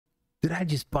Did I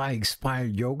just buy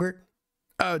expired yogurt?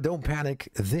 Don't panic.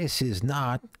 This is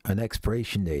not an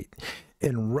expiration date.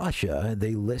 In Russia,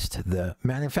 they list the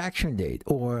manufacturing date,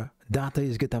 or data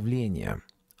изготовления.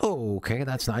 Okay,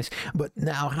 that's nice. But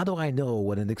now, how do I know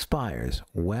when it expires?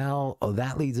 Well,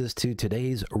 that leads us to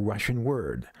today's Russian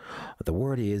word. The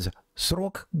word is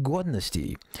срок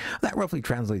годности. That roughly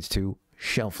translates to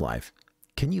shelf life.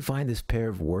 Can you find this pair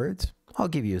of words? I'll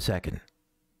give you a second.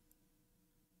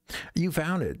 You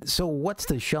found it. So what's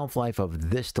the shelf life of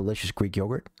this delicious Greek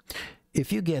yogurt?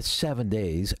 If you guess 7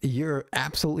 days, you're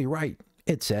absolutely right.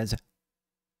 It says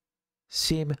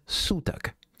 7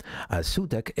 суток. A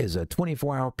sutak is a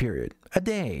 24-hour period, a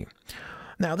day.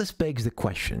 Now, this begs the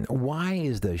question, why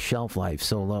is the shelf life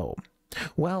so low?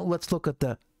 Well, let's look at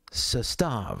the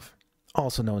sostav,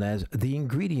 also known as the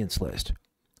ingredients list.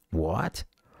 What?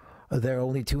 There are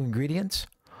only 2 ingredients?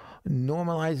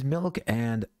 Normalized milk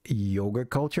and yogurt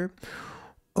culture?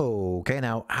 Okay,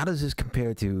 now, how does this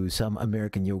compare to some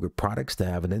American yogurt products that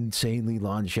have an insanely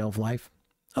long shelf life?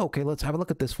 Okay, let's have a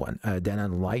look at this one. Dana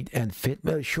Light and Fit.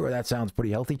 Sure, that sounds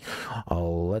pretty healthy.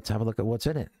 Let's have a look at what's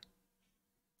in it.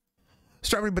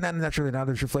 Strawberry, banana, naturally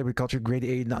non-sugar flavored, cultured, grade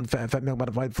A, non-fat milk,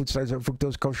 modified food starch,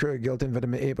 fructose, kosher, gelatin,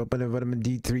 vitamin A, vitamin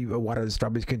D3, water.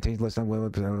 Strawberries contains less than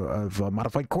 1% of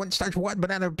modified cornstarch. What?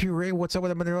 Banana puree? What's up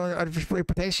with the mineral artificial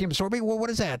potassium sorbate? Well,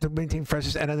 what is that? To maintain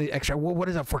freshness and the extra. Well, what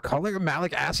is that for color?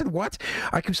 Malic acid? What?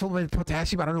 I can supplement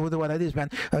potassium. I don't know what that is,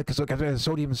 man. Because look,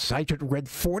 sodium citrate, red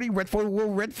 40. Red 40. Well,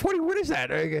 red 40. What is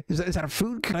that? Is that a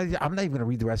food? I'm not even gonna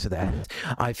read the rest of that.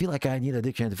 I feel like I need a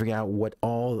dictionary to figure out what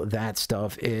all that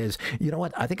stuff is. You know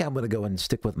what? I think I'm going to go and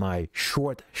stick with my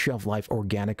short shelf life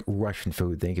organic Russian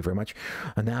food. Thank you very much.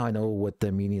 And now I know what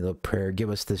the meaning of the prayer, give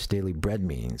us this daily bread,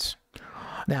 means.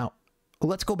 Now,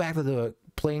 let's go back to the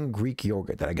plain Greek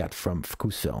yogurt that I got from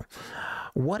Vkusville.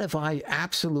 What if I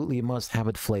absolutely must have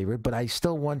it flavored, but I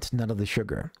still want none of the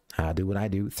sugar? I do what I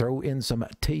do. Throw in some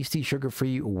tasty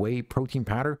sugar-free whey protein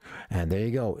powder, and there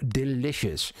you go.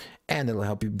 Delicious. And it'll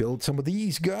help you build some of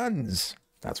these guns.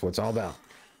 That's what it's all about.